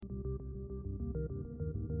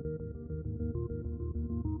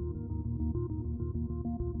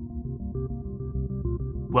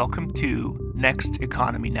Welcome to Next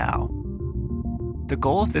Economy Now. The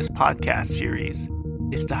goal of this podcast series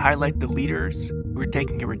is to highlight the leaders who are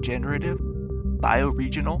taking a regenerative,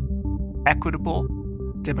 bioregional, equitable,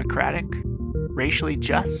 democratic, racially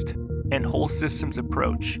just, and whole systems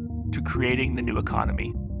approach to creating the new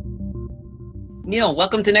economy. Neil,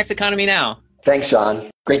 welcome to Next Economy Now. Thanks, Sean.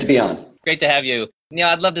 Great to be on. Great to have you. Neil,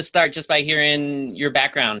 I'd love to start just by hearing your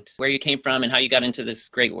background, where you came from and how you got into this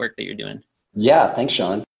great work that you're doing. Yeah, thanks,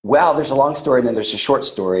 Sean. Well, there's a long story and then there's a short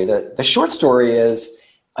story. The short story is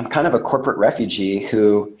I'm kind of a corporate refugee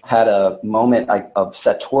who had a moment of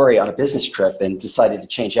satori on a business trip and decided to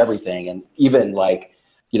change everything and even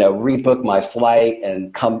rebook my flight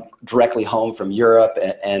and come directly home from Europe.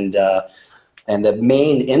 And the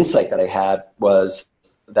main insight that I had was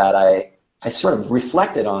that I sort of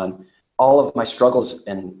reflected on all of my struggles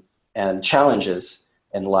and challenges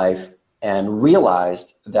in life and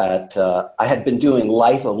realized that I had been doing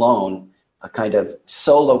life alone, a kind of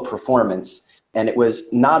solo performance. And it was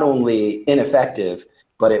not only ineffective,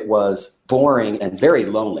 but it was boring and very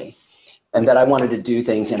lonely. And that I wanted to do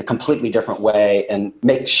things in a completely different way and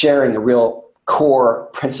make sharing a real core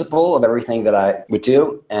principle of everything that I would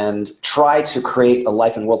do and try to create a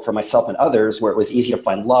life and world for myself and others where it was easy to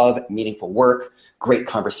find love, meaningful work, great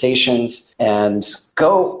conversations, and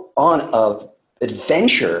go on an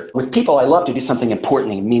adventure with people I love to do something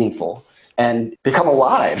important and meaningful and become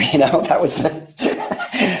alive. That was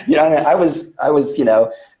I was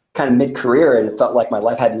kind of mid-career and felt like my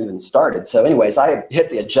life hadn't even started. So anyways, I hit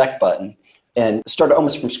the eject button and started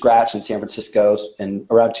almost from scratch in San Francisco in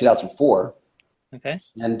around 2004. Okay.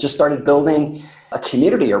 And just started building a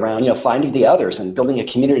community around, finding the others and building a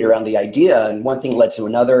community around the idea. And one thing led to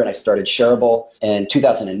another. And I started Shareable in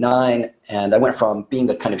 2009. And I went from being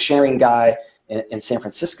the kind of sharing guy in San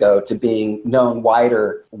Francisco to being known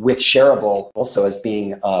wider with Shareable also as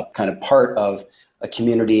being kind of part of a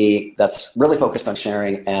community that's really focused on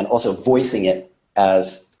sharing and also voicing it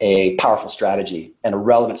as a powerful strategy and a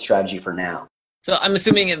relevant strategy for now. So I'm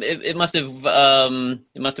assuming it must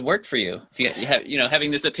have worked for you. If you have, having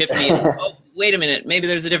this epiphany. Oh, wait a minute, maybe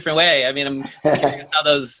there's a different way. I mean, I'm curious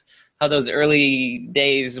how those early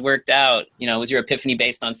days worked out. Was your epiphany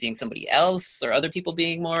based on seeing somebody else or other people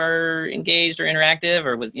being more engaged or interactive,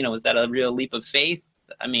 or was that a real leap of faith?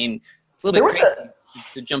 I mean, it's a little bit crazy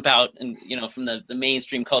to jump out and from the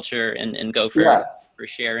mainstream culture and go for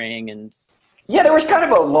sharing and. Yeah, there was kind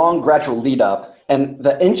of a long gradual lead up and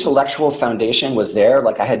the intellectual foundation was there.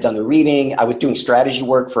 Like I had done the reading, I was doing strategy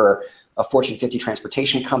work for a Fortune 50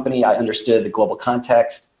 transportation company. I understood the global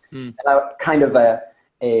context. And I kind of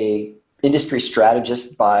a industry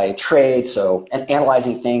strategist by trade. So, and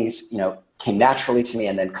analyzing things, came naturally to me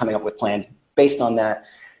and then coming up with plans based on that.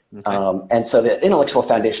 Okay. And so the intellectual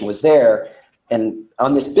foundation was there. And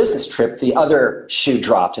on this business trip, the other shoe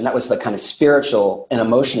dropped, and that was the kind of spiritual and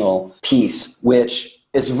emotional piece, which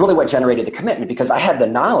is really what generated the commitment because I had the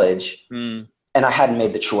knowledge and I hadn't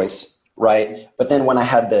made the choice, right? But then when I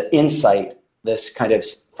had the insight, this kind of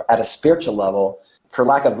at a spiritual level, for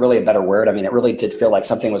lack of really a better word, I mean, it really did feel like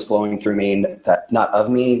something was flowing through me, that not of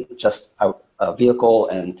me, just a vehicle.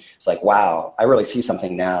 And it's like, wow, I really see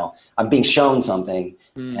something now. I'm being shown something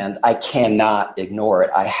and I cannot ignore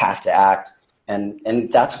it. I have to act. And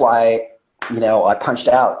that's why, I punched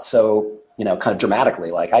out so, kind of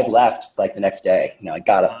dramatically. Like I left like the next day, I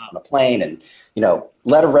got on a plane and,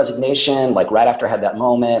 letter of resignation, like right after I had that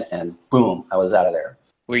moment and boom, I was out of there.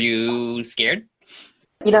 Were you scared?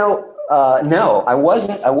 No, I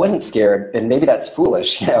wasn't scared and maybe that's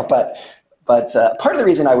foolish, but part of the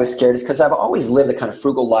reason I was scared is because I've always lived a kind of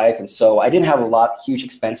frugal life. And so I didn't have huge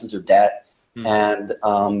expenses or debt. And,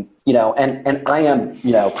 and I am,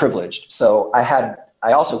 privileged. So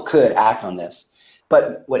I also could act on this,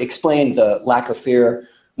 but what explained the lack of fear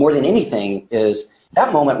more than anything is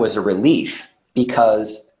that moment was a relief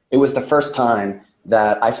because it was the first time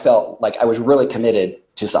that I felt like I was really committed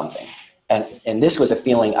to something. And this was a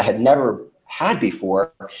feeling I had never had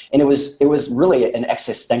before. And it was really an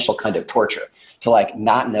existential kind of torture to like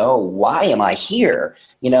not know why am I here,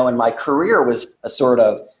 and my career was a sort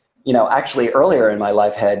of, actually earlier in my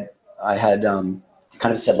life I had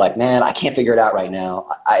kind of said like, man, I can't figure it out right now.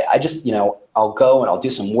 I just, I'll go and I'll do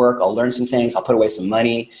some work. I'll learn some things. I'll put away some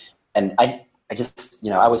money. And I just,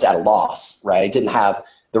 I was at a loss, right? I didn't have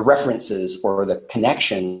the references or the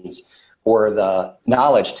connections or the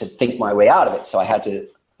knowledge to think my way out of it. So I had to,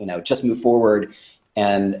 just move forward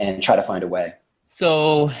and try to find a way.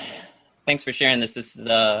 So thanks for sharing this. This is,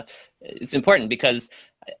 it's important because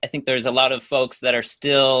I think there's a lot of folks that are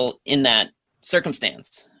still in that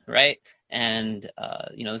circumstance, right? And,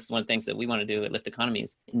 this is one of the things that we want to do at Lift Economy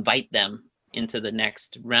is invite them into the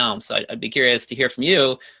next realm. So I'd be curious to hear from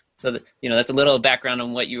you. So that, that's a little background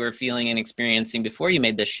on what you were feeling and experiencing before you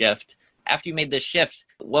made this shift. After you made this shift,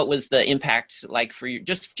 what was the impact like for you,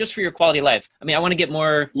 just for your quality of life? I mean, I want to get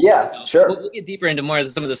more. Yeah, sure. We'll get deeper into more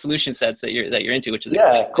of some of the solution sets that you're into, which is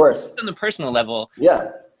exciting. Of course. Just on the personal level.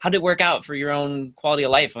 Yeah. How did it work out for your own quality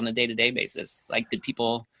of life on a day-to-day basis? Like,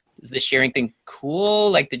 is this sharing thing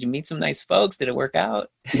cool? Like, did you meet some nice folks? Did it work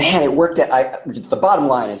out? Man, it worked out. The bottom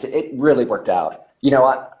line is it really worked out.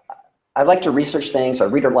 I like to research things. I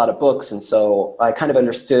read a lot of books. And so I kind of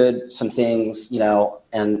understood some things,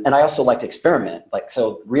 and I also like to experiment.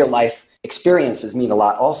 So real life experiences mean a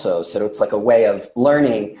lot also. So it's like a way of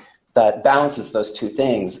learning that balances those two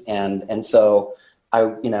things. And so I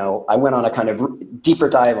went on a kind of deeper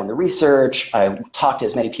dive on the research. I talked to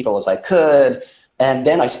as many people as I could. And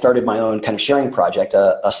then I started my own kind of sharing project,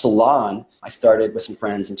 a salon. I started with some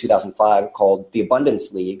friends in 2005 called the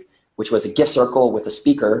Abundance League, which was a gift circle with a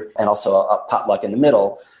speaker and also a potluck in the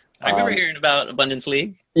middle. I remember hearing about Abundance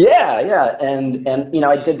League. Yeah. And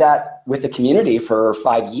I did that with the community for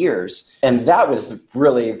 5 years. And that was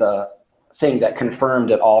really the thing that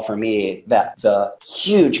confirmed it all for me, that the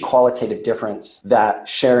huge qualitative difference that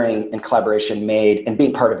sharing and collaboration made and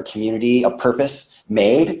being part of a community of purpose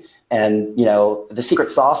made. And, the secret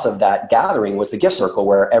sauce of that gathering was the gift circle,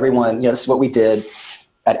 where everyone, this is what we did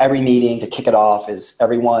at every meeting to kick it off, is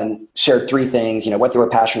everyone shared 3 things, what they were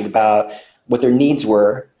passionate about, what their needs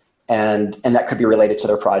were, and that could be related to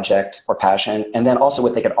their project or passion. And then also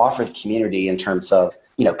what they could offer the community in terms of,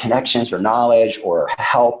 connections or knowledge or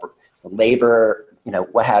help, or labor,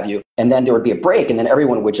 what have you. And then there would be a break, and then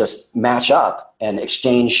everyone would just match up and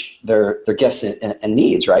exchange their gifts and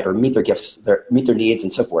needs, right? Or meet their needs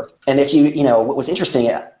and so forth. And if what was interesting,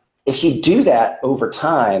 if you do that over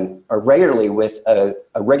time or regularly with a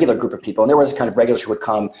regular group of people, and there was kind of regulars who would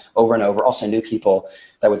come over and over, also new people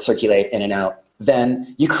that would circulate in and out,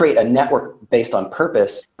 then you create a network based on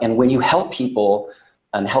purpose. And when you help people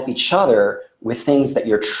and help each other with things that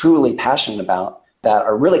you're truly passionate about, that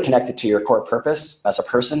are really connected to your core purpose as a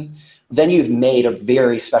person, then you've made a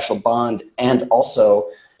very special bond. And also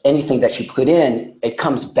anything that you put in, it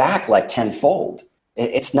comes back like tenfold.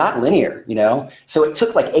 It's not linear, So it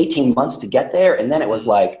took like 18 months to get there. And then it was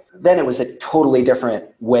a totally different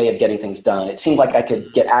way of getting things done. It seemed like I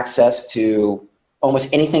could get access to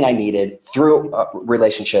almost anything I needed through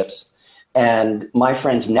relationships. And my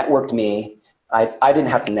friends networked me. I didn't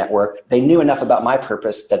have to network. They knew enough about my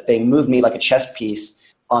purpose that they moved me like a chess piece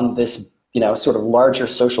on this, sort of larger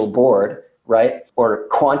social board, right? Or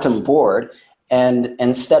quantum board. And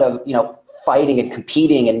instead of, fighting and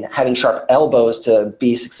competing and having sharp elbows to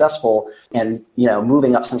be successful and,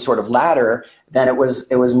 moving up some sort of ladder, then it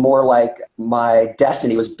was more like my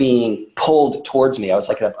destiny was being pulled towards me. I was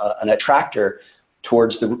like an attractor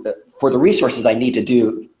towards for the resources I need to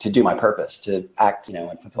do my purpose, to act,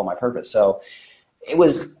 and fulfill my purpose. So it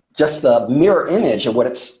was just the mirror image of what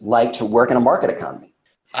it's like to work in a market economy.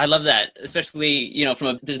 I love that, especially, from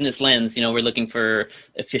a business lens. We're looking for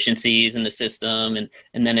efficiencies in the system,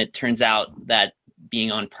 and then it turns out that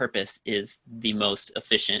being on purpose is the most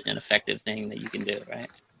efficient and effective thing that you can do, right?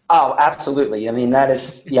 Oh, absolutely. I mean, that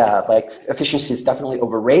is, like efficiency is definitely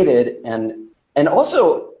overrated. And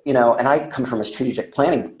also, and I come from a strategic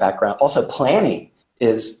planning background, also planning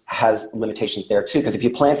has limitations there too, because if you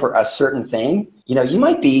plan for a certain thing, you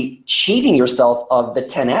might be cheating yourself of the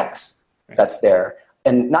 10x that's there.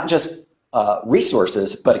 And not just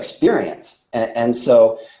resources, but experience. And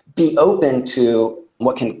so be open to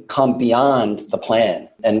what can come beyond the plan.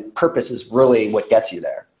 And purpose is really what gets you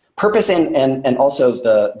there. Purpose and also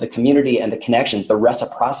the community and the connections, the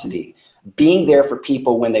reciprocity, being there for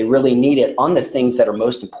people when they really need it on the things that are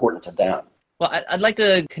most important to them. Well, I'd like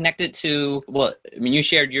to connect it to, you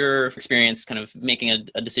shared your experience kind of making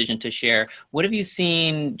a decision to share. What have you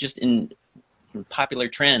seen just in popular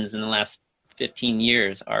trends in the last 15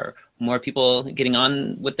 years? Are more people getting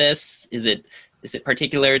on with this? Is it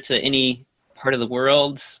particular to any part of the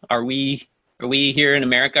world? Are we here in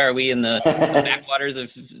America? Are we in the backwaters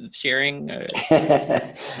of sharing?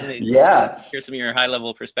 Yeah. Here's some of your high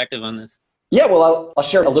level perspective on this. Yeah, well, I'll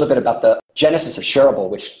share a little bit about the genesis of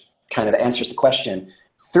Shareable, which kind of answers the question.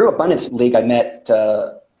 Through Abundance League, I met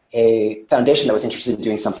a foundation that was interested in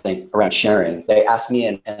doing something around sharing. They asked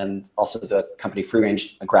me and also the company Free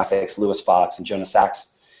Range Graphics, Lewis Fox and Jonas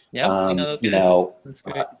Sachs. Yeah, I know those guys. That's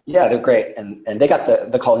great. Yeah, they're great. And they got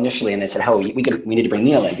the call initially, and they said, we need to bring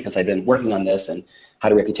Neil in because I've been working on this and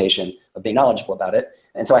had a reputation of being knowledgeable about it.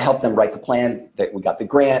 And so I helped them write the plan. That we got the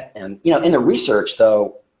grant. And in the research,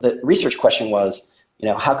 though, The research question was,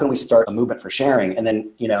 how can we start a movement for sharing? And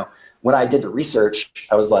then, when I did the research,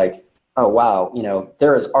 I was like, oh, wow,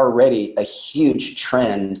 there is already a huge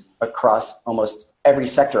trend across almost every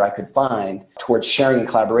sector I could find towards sharing and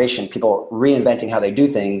collaboration, people reinventing how they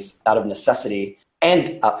do things out of necessity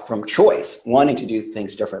and from choice, wanting to do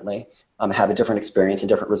things differently, have a different experience and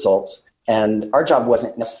different results. And our job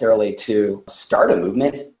wasn't necessarily to start a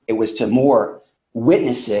movement. It was to more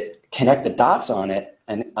witness it, connect the dots on it,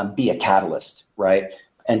 and be a catalyst, right?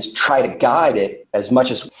 And try to guide it as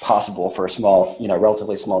much as possible for a small,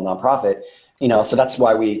 relatively small nonprofit. So that's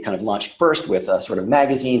why we kind of launched first with a sort of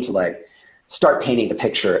magazine to start painting the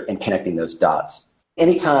picture and connecting those dots.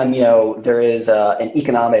 Anytime, there is an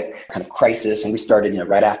economic kind of crisis, and we started,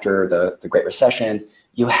 right after the Great Recession,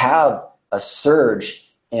 you have a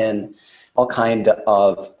surge in all kind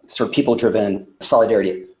of sort of people-driven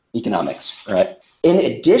solidarity economics, right? In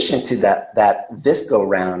addition to that this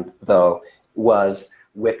go-round, though, was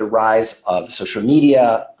with the rise of social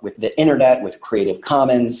media, with the internet, with Creative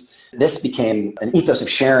Commons, this became an ethos of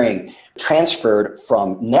sharing transferred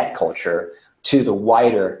from net culture to the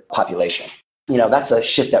wider population. That's a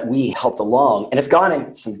shift that we helped along, and it's gone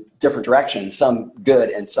in some different directions, some good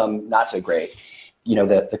and some not so great.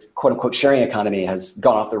 The quote unquote sharing economy has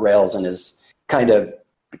gone off the rails and is kind of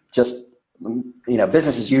just,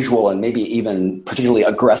 business as usual and maybe even particularly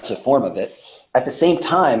aggressive form of it. At the same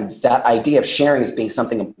time, that idea of sharing as being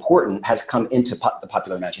something important has come into the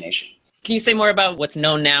popular imagination. Can you say more about what's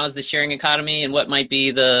known now as the sharing economy and what might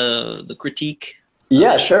be the critique?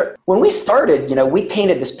 Yeah, sure. When we started, we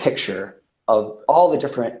painted this picture of all the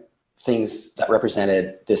different things that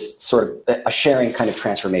represented this sort of a sharing kind of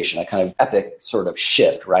transformation, a kind of epic sort of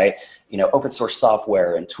shift, right? Open source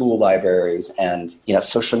software and tool libraries and,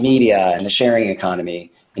 social media and the sharing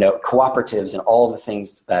economy, cooperatives and all the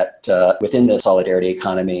things that within the solidarity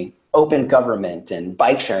economy, open government and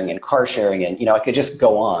bike sharing and car sharing. And, I could just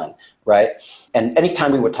go on, right? And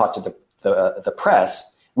anytime we would talk to the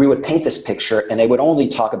press, we would paint this picture and they would only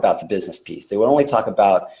talk about the business piece. They would only talk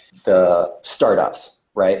about the startups,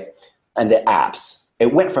 right? And the apps.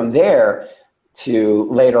 It went from there to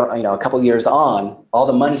later, a couple of years on, all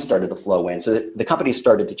the money started to flow in. So the company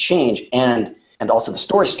started to change and also the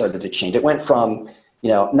story started to change. It went from,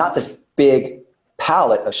 not this big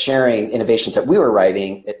palette of sharing innovations that we were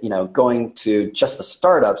writing, going to just the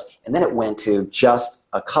startups. And then it went to just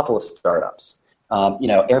a couple of startups,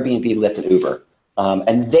 Airbnb, Lyft, and Uber.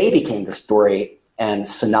 And they became the story and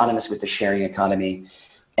synonymous with the sharing economy.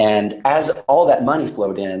 And as all that money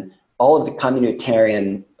flowed in, all of the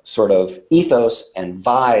communitarian sort of ethos and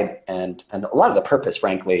vibe and a lot of the purpose,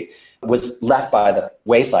 frankly, was left by the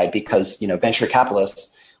wayside because, venture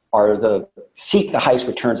capitalists seek the highest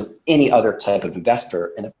returns of any other type of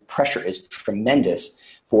investor. And the pressure is tremendous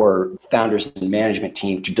for founders and management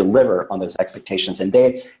team to deliver on those expectations. And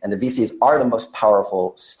the VCs are the most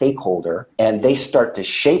powerful stakeholder, and they start to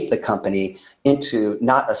shape the company into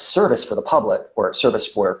not a service for the public or a service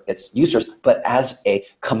for its users, but as a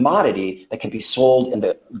commodity that can be sold in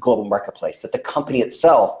the global marketplace. That the company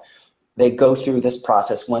itself, they go through this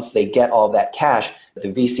process. Once they get all that cash, the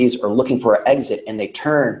VCs are looking for an exit and they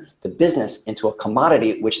turn the business into a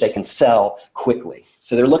commodity which they can sell quickly.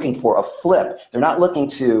 So they're looking for a flip. They're not looking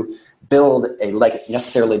to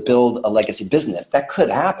necessarily build a legacy business. That could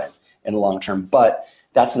happen in the long term, but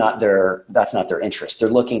that's not their interest. They're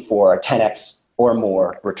looking for a 10x or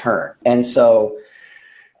more return. And so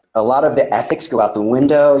a lot of the ethics go out the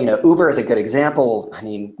window. Uber is a good example. I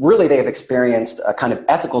mean, really, they have experienced a kind of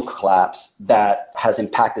ethical collapse that has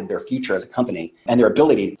impacted their future as a company and their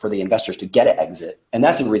ability for the investors to get an exit. And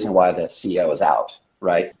that's the reason why the CEO is out,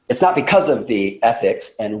 right? It's not because of the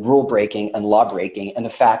ethics and rule breaking and law breaking. And the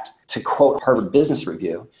fact, to quote Harvard Business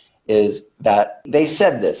Review, is that they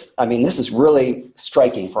said this. I mean, this is really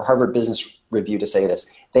striking for Harvard Business Review to say this.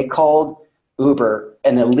 They called Uber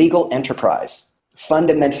an illegal enterprise.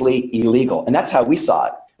 Fundamentally illegal. And that's how we saw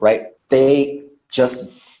it, right? They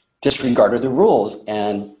just disregarded the rules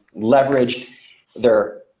and leveraged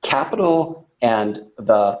their capital and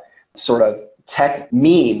the sort of tech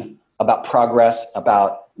meme about progress,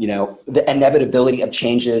 about, the inevitability of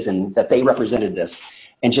changes and that they represented this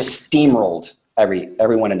and just steamrolled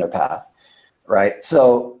everyone in their path, right?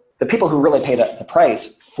 So the people who really pay the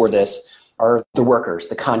price for this are the workers,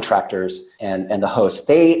 the contractors, and the hosts.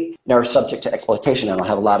 They are subject to exploitation and don't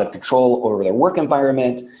have a lot of control over their work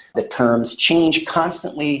environment. The terms change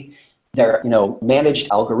constantly. They're managed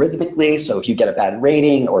algorithmically. So if you get a bad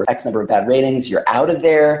rating or X number of bad ratings, you're out of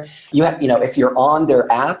there. You have, if you're on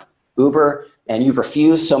their app, Uber, and you've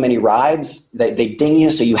refused so many rides, they ding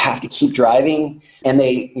you, so you have to keep driving, and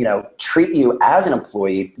they, treat you as an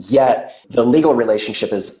employee, yet the legal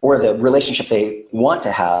relationship or the relationship they want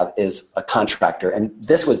to have is a contractor. And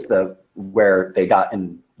this was where they got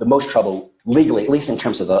in the most trouble legally, at least in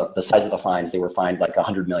terms of the size of the fines. They were fined like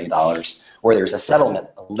 $100 million, or there's a settlement,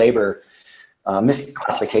 a labor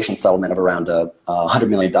misclassification settlement of around $100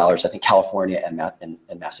 million, I think California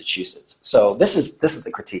and Massachusetts. So this is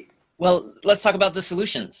the critique. Well, let's talk about the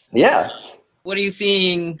solutions. Yeah. What are you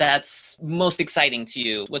seeing that's most exciting to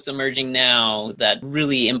you? What's emerging now that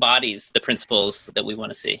really embodies the principles that we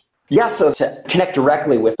want to see? Yeah, so to connect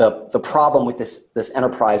directly with the problem with this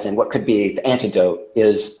enterprise and what could be the antidote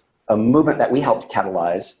is a movement that we helped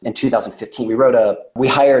catalyze in 2015. We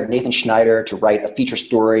hired Nathan Schneider to write a feature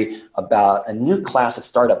story about a new class of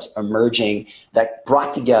startups emerging that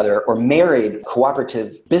brought together or married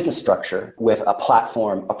cooperative business structure with a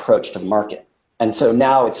platform approach to the market. And so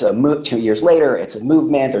now it's 2 years later, it's a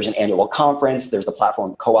movement. There's an annual conference. There's the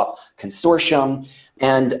Platform Co-op Consortium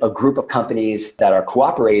and a group of companies that are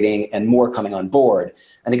cooperating and more coming on board.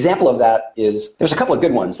 An example of that is there's a couple of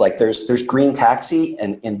good ones. Like there's Green Taxi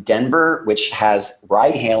in Denver, which has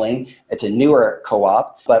ride hailing. It's a newer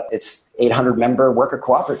co-op, but it's 800-member worker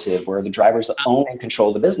cooperative where the drivers own and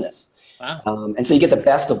control the business. Wow. And so you get the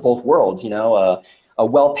best of both worlds, a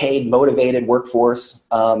well-paid, motivated workforce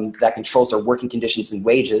that controls their working conditions and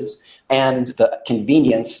wages, and the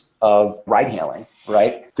convenience of ride-hailing,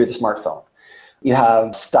 right, through the smartphone. You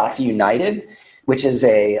have Stocks United, which is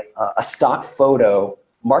a stock photo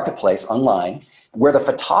marketplace online where the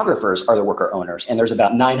photographers are the worker owners. And there's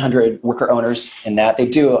about 900 worker owners in that. They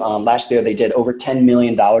do, last year they did over $10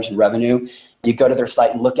 million in revenue. You go to their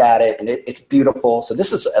site and look at it, and it's beautiful. So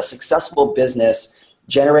this is a successful business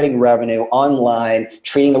generating revenue online,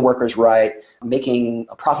 treating the workers right, making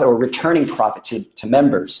a profit or returning profit to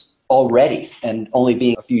members already and only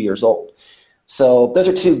being a few years old. So those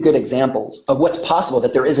are two good examples of what's possible,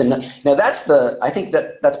 that there isn't. Now I think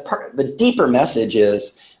that's part, the deeper message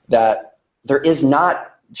is that there is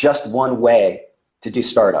not just one way to do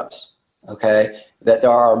startups, okay? That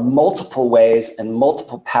there are multiple ways and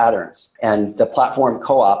multiple patterns, and the Platform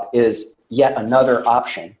Co-op is yet another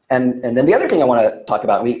option. And then the other thing I want to talk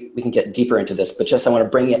about, we can get deeper into this, but just I want to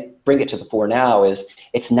bring it to the fore now, is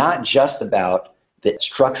it's not just about the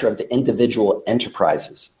structure of the individual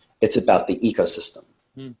enterprises. It's about the ecosystem.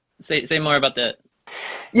 Say more about that.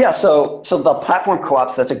 Yeah, so the Platform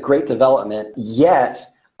Co-ops, that's a great development, yet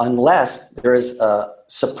unless there is a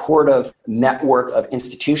supportive network of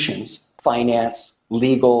institutions, finance,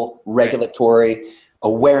 legal, regulatory,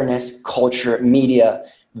 awareness, culture, media,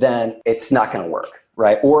 then it's not going to work,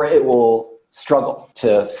 right? Or it will struggle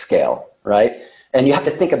to scale, right? And you have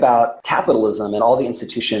to think about capitalism and all the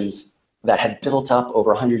institutions that had built up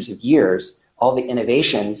over hundreds of years, all the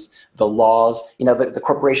innovations, the laws. The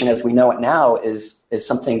corporation as we know it now is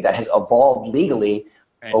something that has evolved legally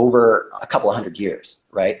over a couple of hundred years,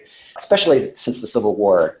 right? Especially since the Civil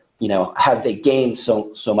War, have they gained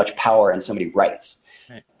so much power and so many rights?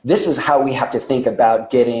 Right. This is how we have to think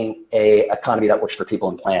about getting a economy that works for people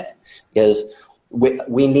and planet. Is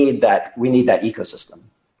we need that ecosystem.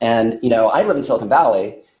 And I live in Silicon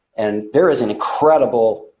Valley, and there is an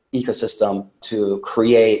incredible ecosystem to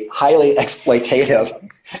create highly exploitative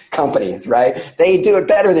companies, right? They do it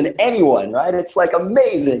better than anyone, right? It's like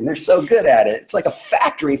amazing. They're so good at it. It's like a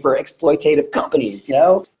factory for exploitative companies,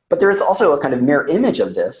 But there is also a kind of mirror image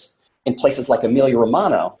of this in places like Emilia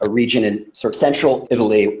Romagna, a region in sort of central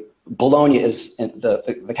Italy. Bologna is in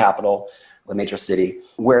the capital, the major city,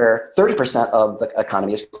 where 30% of the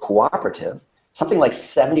economy is cooperative. Something like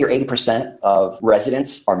 70 or 80% of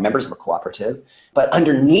residents are members of a cooperative. But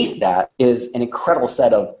underneath that is an incredible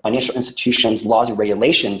set of financial institutions, laws, and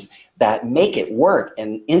regulations that make it work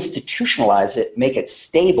and institutionalize it, make it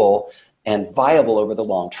stable and viable over the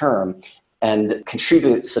long term, and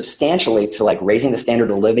contribute substantially to raising the standard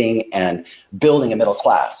of living and building a middle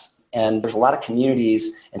class. And there's a lot of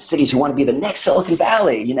communities and cities who want to be the next Silicon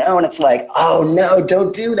Valley, and it's like, oh no,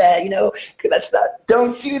 don't do that,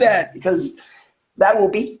 don't do that, because that will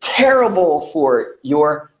be terrible for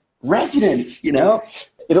your residents,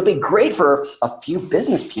 It'll be great for a few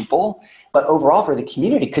business people, but overall for the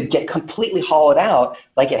community could get completely hollowed out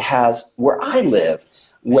like it has where I live,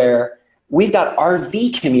 where we've got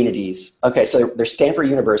RV communities. Okay, so there's Stanford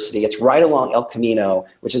University. It's right along El Camino,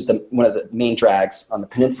 which is one of the main drags on the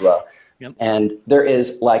peninsula. Yep. And there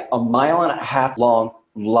is like a 1.5 mile long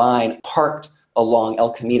line parked along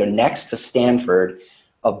El Camino next to Stanford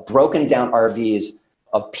of broken down RVs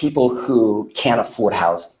of people who can't afford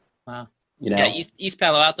housing. Wow. Yeah, East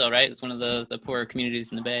Palo Alto, right? It's one of the poorer communities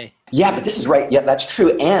in the Bay. Yeah, but this is right. Yeah, that's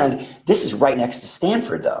true. And this is right next to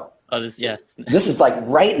Stanford, though. Oh, this is like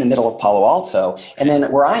right in the middle of Palo Alto. And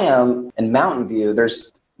then where I am in Mountain View,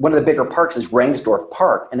 there's one of the bigger parks is Rengsdorf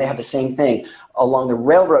Park, and they have the same thing. Along the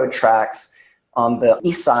railroad tracks on the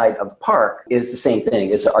east side of the park is the same thing,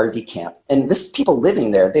 is the RV camp. And this people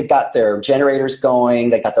living there, they've got their generators going,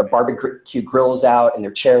 they got their barbecue grills out and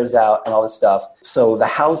their chairs out and all this stuff. So the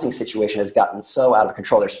housing situation has gotten so out of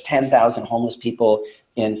control. There's 10,000 homeless people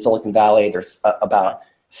in Silicon Valley. There's about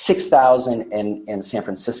 6,000 in San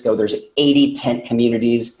Francisco. There's 80 tent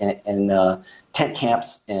communities and tent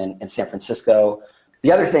camps in San Francisco.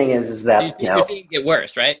 The other thing is that you're seeing it get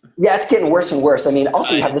worse, right? Yeah, it's getting worse and worse. I mean,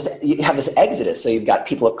 also you have this exodus. So you've got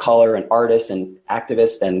people of color and artists and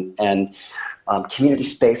activists and community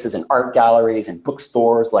spaces and art galleries and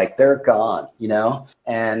bookstores, like they're gone,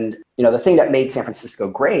 And the thing that made San Francisco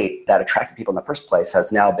great, that attracted people in the first place,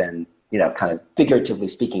 has now been kind of figuratively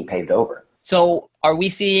speaking paved over. So are we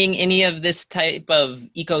seeing any of this type of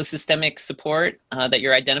ecosystemic support that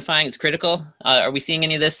you're identifying as critical? Are we seeing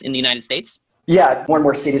any of this in the United States? Yeah, more and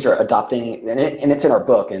more cities are adopting, and it's in our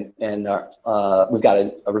book, and we've got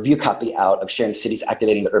a review copy out of Sharing Cities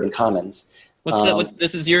Activating the Urban Commons.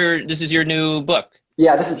 This is your new book?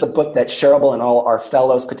 Yeah, this is the book that Shareable and all our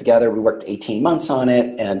fellows put together. We worked 18 months on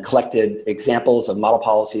it and collected examples of model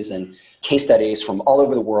policies and case studies from all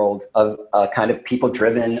over the world of a kind of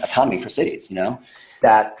people-driven economy for cities,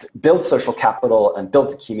 that build social capital and build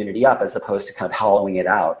the community up as opposed to kind of hollowing it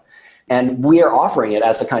out. And we are offering it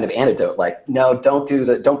as a kind of antidote, like, no, don't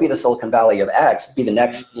be the Silicon Valley of X, be the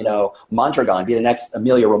next, Mondragon, be the next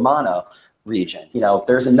Emilia Romagna region.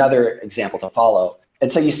 There's another example to follow.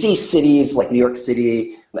 And so you see cities like New York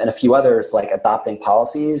City and a few others like adopting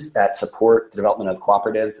policies that support the development of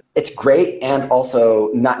cooperatives. It's great, and also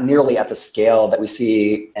not nearly at the scale that we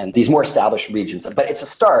see in these more established regions. But it's a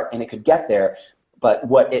start, and it could get there. But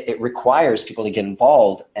what it requires people to get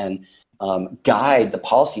involved and guide the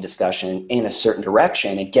policy discussion in a certain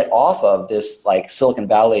direction and get off of this like Silicon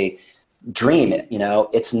Valley dream.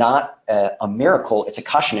 It's not a miracle, it's a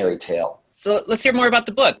cautionary tale. So let's hear more about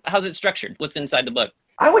the book. How's it structured? What's inside the book?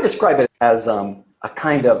 I would describe it as a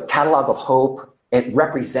kind of catalog of hope. It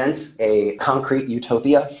represents a concrete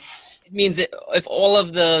utopia. It means that if all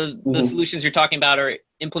of the solutions you're talking about are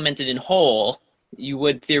implemented in whole, you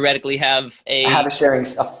would theoretically have a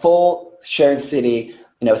full sharing city,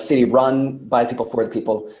 city run by people for the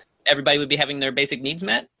people. Everybody would be having their basic needs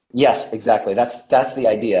met? Yes, exactly. That's the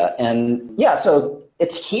idea. And yeah, so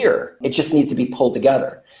it's here. It just needs to be pulled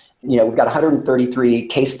together. We've got 133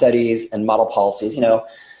 case studies and model policies.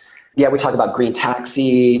 We talk about green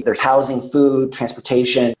taxi. There's housing, food,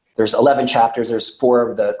 transportation. There's 11 chapters. There's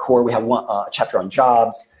 4 of the core. We have one chapter on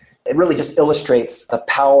jobs. It really just illustrates the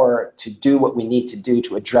power to do what we need to do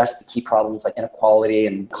to address the key problems like inequality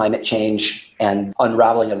and climate change and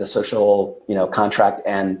unraveling of the social, contract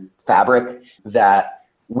and fabric, that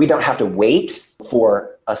we don't have to wait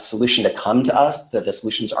for a solution to come to us, that the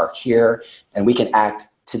solutions are here and we can act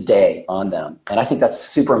today on them. And I think that's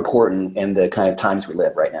super important in the kind of times we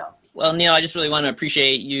live right now. Well, Neil, I just really want to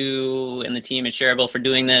appreciate you and the team at Shareable for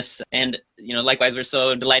doing this. And, likewise, we're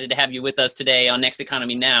so delighted to have you with us today on Next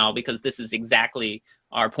Economy Now, because this is exactly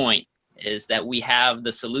our point, is that we have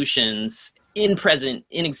the solutions in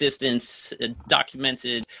existence,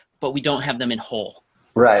 documented, but we don't have them in whole.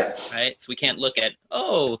 Right. So we can't look at,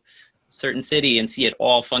 certain city and see it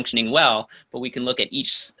all functioning well, but we can look at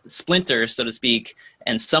each splinter, so to speak,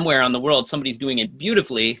 and somewhere on the world, somebody's doing it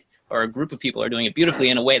beautifully, or a group of people are doing it beautifully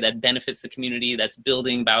in a way that benefits the community, that's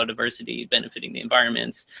building biodiversity, benefiting the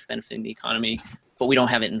environments, benefiting the economy, but we don't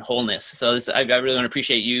have it in wholeness. So I really want to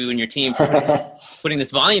appreciate you and your team for putting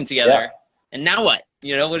this volume together. Yeah. And now what?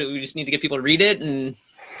 We just need to get people to read it. And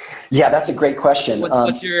yeah, that's a great question.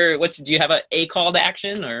 Do you have a call to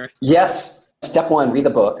action or? Yes. Step 1, read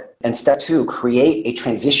the book. And step 2, create a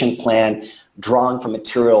transition plan drawing from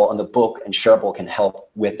material on the book, and Shareable can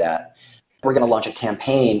help with that. We're going to launch a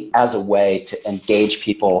campaign as a way to engage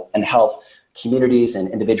people and help communities and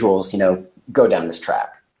individuals, go down this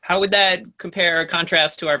track. How would that compare or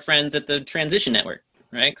contrast to our friends at the Transition Network,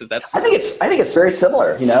 right? Because I think it's very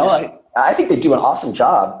similar. I think they do an awesome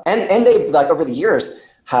job, and they've over the years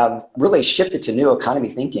have really shifted to new economy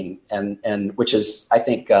thinking, and which is, I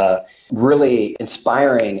think, really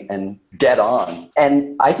inspiring and dead on.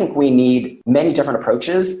 And I think we need many different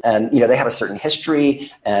approaches, and they have a certain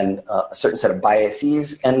history and a certain set of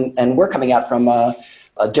biases, and we're coming out from a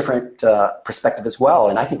different perspective as well.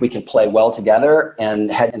 And I think we can play well together and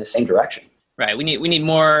head in the same direction. Right. We need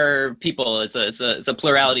more people. It's a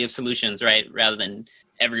plurality of solutions, right? Rather than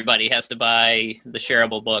everybody has to buy the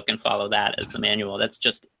shareable book and follow that as the manual. That's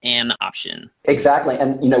just an option. Exactly.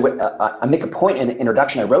 And, I make a point in the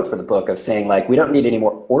introduction I wrote for the book of saying, like, we don't need any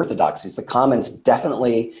more orthodoxies. The Commons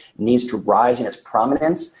definitely needs to rise in its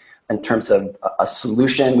prominence in terms of a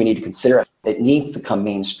solution we need to consider. It needs to come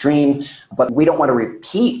mainstream, but we don't want to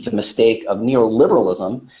repeat the mistake of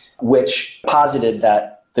neoliberalism, which posited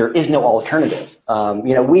that there is no alternative.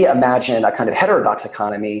 We imagine a kind of heterodox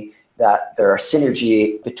economy, that there are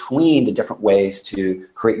synergy between the different ways to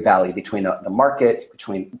create value, between the market,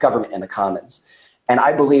 between government and the commons. And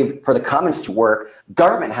I believe for the commons to work,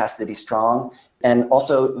 government has to be strong, and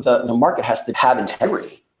also the market has to have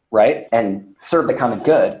integrity, right? And serve the common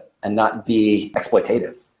good and not be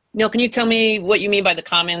exploitative. Neil, can you tell me what you mean by the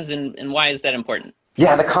commons and why is that important?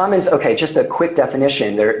 Yeah, the commons, okay, just a quick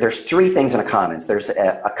definition. There's three things in a commons. There's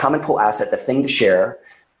a common pool asset, the thing to share,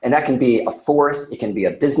 and that can be a forest, it can be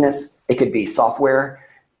a business, it could be software.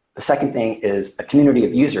 The second thing is a community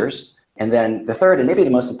of users. And then the third, and maybe the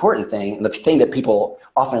most important thing, and the thing that people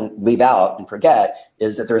often leave out and forget,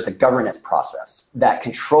 is that there's a governance process that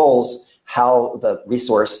controls how the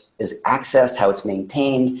resource is accessed, how it's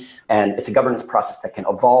maintained, and it's a governance process that can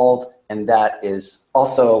evolve, and that is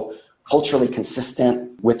also culturally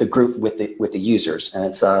consistent with the group, with the users. And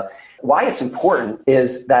it's why it's important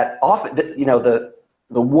is that often,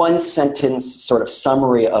 the one sentence sort of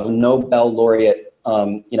summary of Nobel laureate,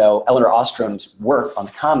 Elinor Ostrom's work on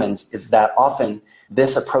the commons is that often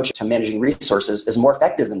this approach to managing resources is more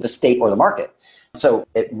effective than the state or the market. So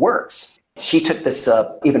it works. She took this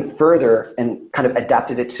even further and kind of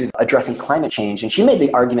adapted it to addressing climate change. And she made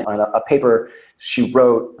the argument on a paper she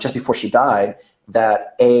wrote just before she died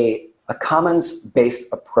that a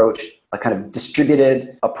commons-based approach, a kind of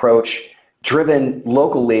distributed approach, driven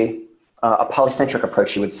locally, a polycentric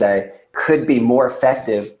approach, you would say, could be more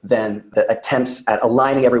effective than the attempts at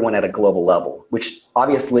aligning everyone at a global level, which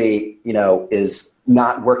obviously, is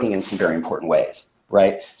not working in some very important ways,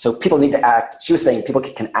 right? So people need to act. She was saying people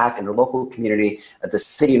can act in their local community at the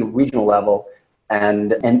city and regional level,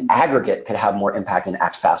 and in aggregate could have more impact and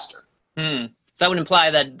act faster. So that would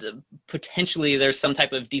imply that potentially there's some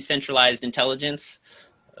type of decentralized intelligence,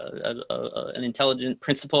 an intelligent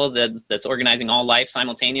principle that's organizing all life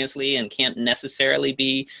simultaneously and can't necessarily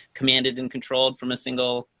be commanded and controlled from a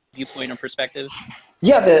single viewpoint or perspective.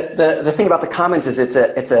 Yeah, the thing about the commons is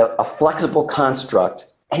it's a flexible construct,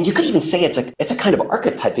 and you could even say it's a kind of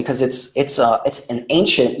archetype because it's an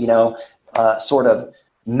ancient sort of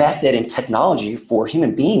method and technology for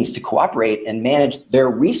human beings to cooperate and manage their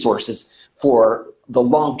resources for the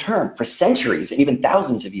long term, for centuries and even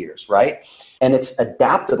thousands of years, right? And it's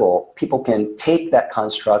adaptable. People can take that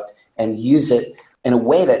construct and use it in a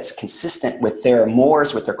way that's consistent with their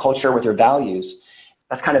mores, with their culture, with their values.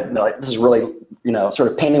 That's kind of, this is really,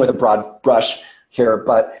 sort of painting with a broad brush here,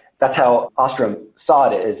 but that's how Ostrom saw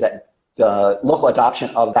it, is that the local adoption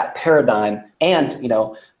of that paradigm and,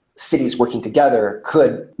 cities working together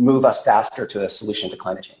could move us faster to a solution to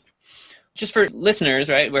climate change. Just for listeners,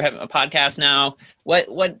 right? We're having a podcast now. What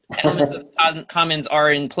elements of commons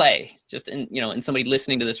are in play? Just in somebody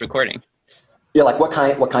listening to this recording. Yeah, like what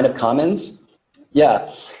kind of commons?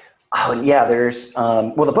 Yeah. Oh, yeah. There's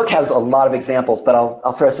the book has a lot of examples, but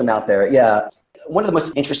I'll throw some out there. Yeah. One of the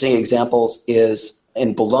most interesting examples is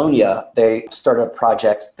in Bologna. They started a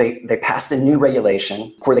project. They passed a new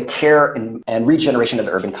regulation for the care and regeneration of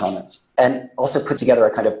the urban commons, and also put together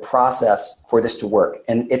a kind of process for this to work.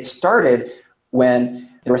 And it started when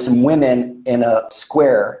there were some women in a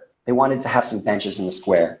square. They wanted to have some benches in the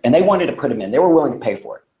square, and they wanted to put them in. They were willing to pay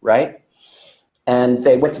for it, right? And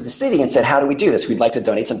they went to the city and said, how do we do this? We'd like to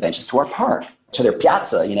donate some benches to our park, to their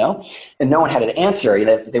piazza, And no one had an answer.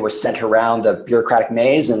 They were sent around the bureaucratic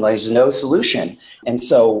maze, and there's no solution. And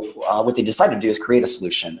so what they decided to do is create a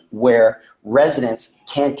solution where residents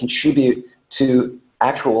can contribute to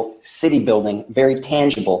actual city building, very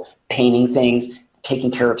tangible, painting things,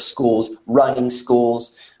 taking care of schools, running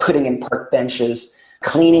schools, putting in park benches,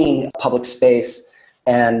 cleaning public space.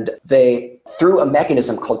 And they, through a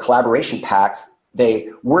mechanism called collaboration pacts, they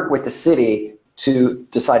work with the city to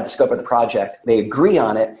decide the scope of the project. They agree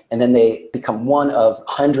on it, and then they become one of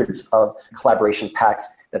hundreds of collaboration pacts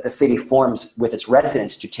that the city forms with its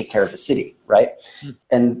residents to take care of the city, right?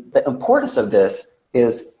 And the importance of this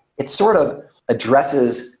is it sort of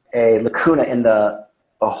addresses a lacuna in a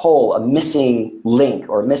hole, a missing link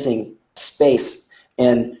or missing space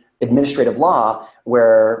in administrative law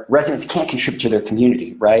where residents can't contribute to their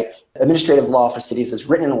community, right? Administrative law for cities is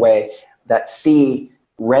written in a way that see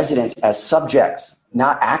residents as subjects,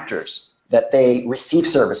 not actors. that they receive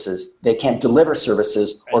services, they can't deliver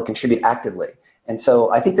services or contribute actively. And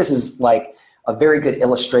so I think this is like a very good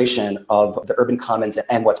illustration of the urban commons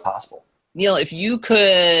and what's possible. Neil, if you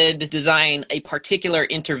could design a particular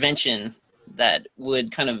intervention that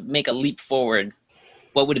would kind of make a leap forward,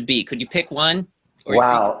 what would it be? Could you pick one? Or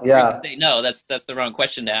Wow, you yeah. say, no, that's the wrong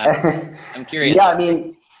question to ask. I'm curious. Yeah, I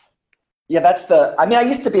mean, I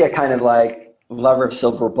used to be a kind of like lover of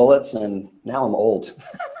silver bullets, and now I'm old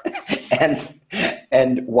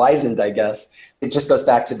and wizened, I guess. It just goes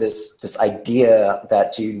back to this idea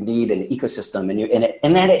that you need an ecosystem,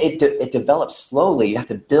 and then it develops slowly. You have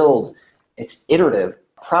to build. It's iterative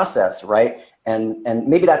process, right? And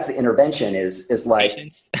maybe that's the intervention is like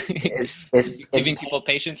patience. is Giving people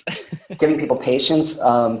patience. Giving people patience.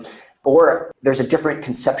 Or there's a different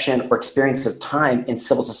conception or experience of time in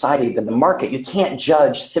civil society than the market. You can't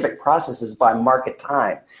judge civic processes by market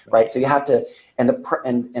time, right? So you have to, and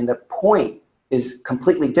the point is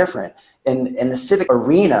completely different. In the civic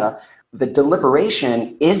arena, the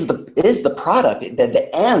deliberation is the product.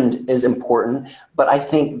 The end is important, but I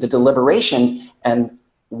think the deliberation and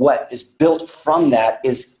what is built from that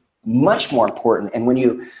is much more important. And when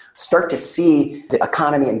you start to see the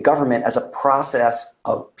economy and government as a process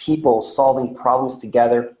of people solving problems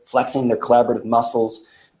together, flexing their collaborative muscles,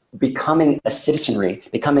 becoming a citizenry,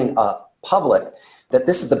 becoming a public, that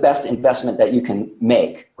this is the best investment that you can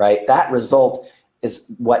make, right? That result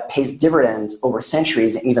is what pays dividends over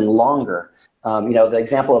centuries and even longer. The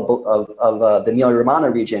example of the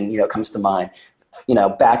Emilia-Romagna region, comes to mind.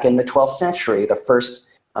 Back in the 12th century, the first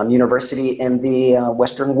university in the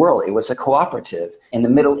Western world, it was a cooperative. In the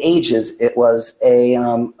Middle Ages, it was a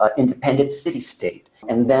independent city-state.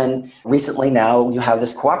 And then recently now you have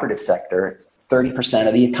this cooperative sector. 30%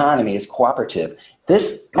 of the economy is cooperative.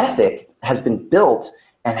 This ethic has been built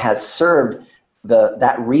and has served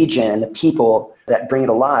that region and the people that bring it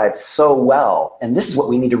alive so well. And this is what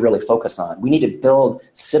we need to really focus on. We need to build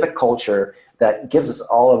civic culture that gives us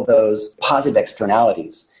all of those positive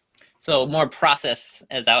externalities. So more process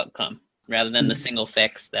as outcome rather than the single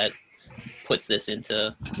fix that puts this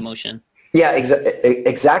into motion. Yeah,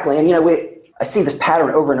 exactly. And, I see this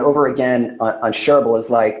pattern over and over again on Shareable is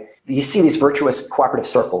like, you see these virtuous cooperative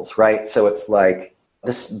circles, right? So it's like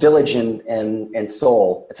this village in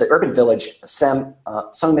Seoul. It's an urban village,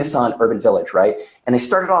 Seongmisan Urban Village, right? And they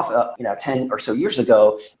started off, 10 or so years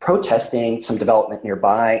ago, protesting some development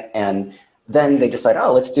nearby. And then they decide,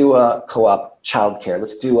 let's do a co-op childcare.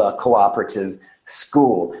 Let's do a cooperative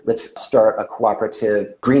school. Let's start a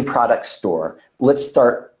cooperative green product store. Let's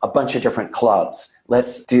start a bunch of different clubs.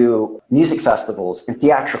 Let's do music festivals and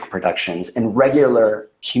theatrical productions and regular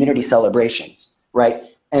community celebrations, right?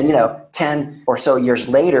 And, 10 or so years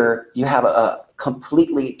later, you have a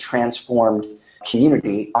completely transformed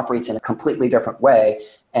community, operates in a completely different way,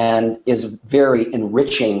 and is very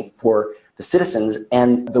enriching for the citizens.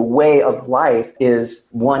 And the way of life is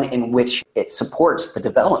one in which it supports the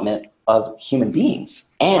development of human beings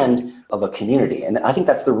and of a community. And I think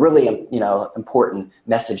that's the really, important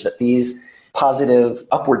message, that these positive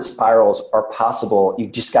upward spirals are possible. You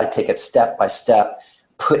just got to take it step by step,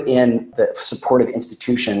 put in the supportive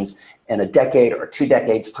institutions in a decade or 2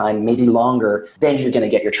 decades time, maybe longer, then you're going to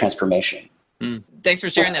get your transformation. Thanks for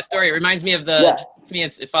sharing that story. It reminds me of to me,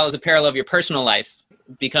 it follows a parallel of your personal life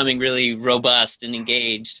becoming really robust and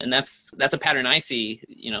engaged. And that's a pattern I see,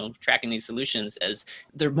 tracking these solutions as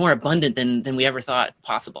they're more abundant than we ever thought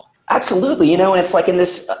possible. Absolutely. And it's like in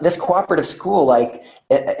this cooperative school, like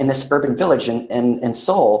in this urban village in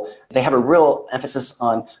Seoul, they have a real emphasis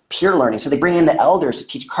on peer learning. So they bring in the elders to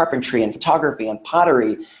teach carpentry and photography and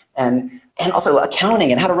pottery and also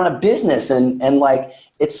accounting and how to run a business. And like,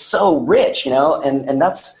 it's so rich, and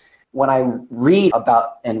that's when I read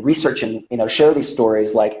about and research and, show these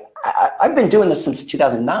stories, like I've been doing this since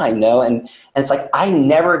 2009, and it's like, I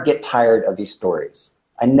never get tired of these stories.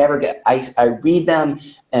 I read them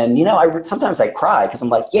and, sometimes I cry because I'm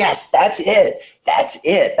like, yes, that's it.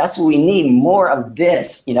 That's what we need, more of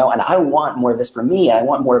this, and I want more of this for me. I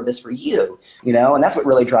want more of this for you, and that's what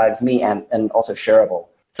really drives me and also Shareable.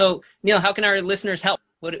 So Neil, how can our listeners help?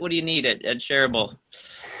 What do you need at Shareable?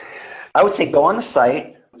 I would say go on the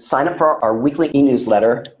site, sign up for our weekly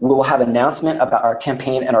e-newsletter. We will have an announcement about our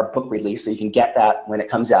campaign and our book release, so you can get that when it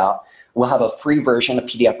comes out. We'll have a free version, a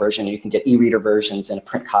PDF version. You can get e-reader versions and a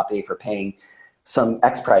print copy for paying some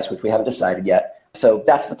X price, which we haven't decided yet. So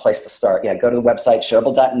that's the place to start. Yeah, go to the website,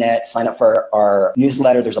 shareable.net, sign up for our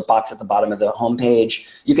newsletter. There's a box at the bottom of the homepage.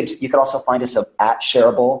 You could also find us at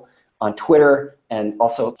Shareable on Twitter and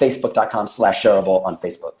also facebook.com/Shareable on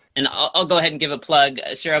Facebook. And I'll go ahead and give a plug.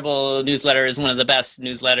 Shareable newsletter is one of the best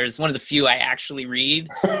newsletters, one of the few I actually read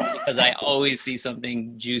because I always see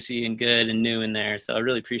something juicy and good and new in there. So I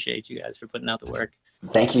really appreciate you guys for putting out the work.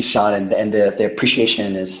 Thank you, Sean. And the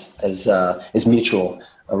appreciation is mutual.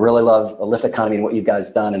 I really love the Lyft Economy and what you guys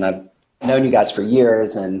done. And I've known you guys for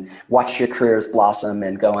years and watched your careers blossom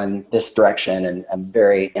and go in this direction. And I'm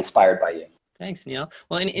very inspired by you. Thanks, Neil.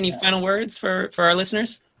 Well, any final words for our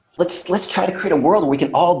listeners? Let's try to create a world where we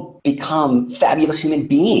can all become fabulous human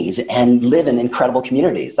beings and live in incredible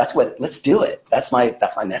communities. Let's do it. That's my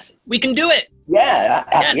message. We can do it. Yeah.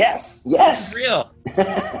 Yes. It's real.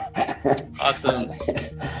 Awesome.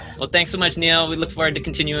 Well, thanks so much, Neil. We look forward to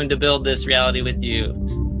continuing to build this reality with you.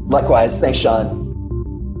 Likewise. Thanks, Sean.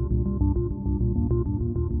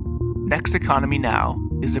 Next Economy Now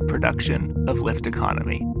is a production of Lyft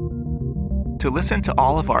Economy. To listen to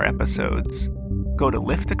all of our episodes, go to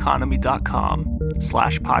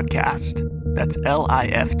lyfteconomy.com/podcast. That's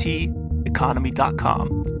LIFT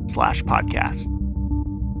economy.com/podcast.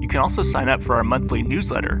 You can also sign up for our monthly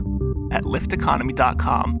newsletter at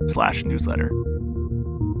lyfteconomy.com/newsletter.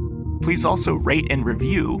 Please also rate and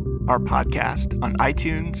review our podcast on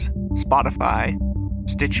iTunes, Spotify,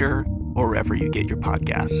 Stitcher, or wherever you get your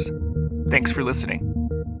podcasts. Thanks for listening.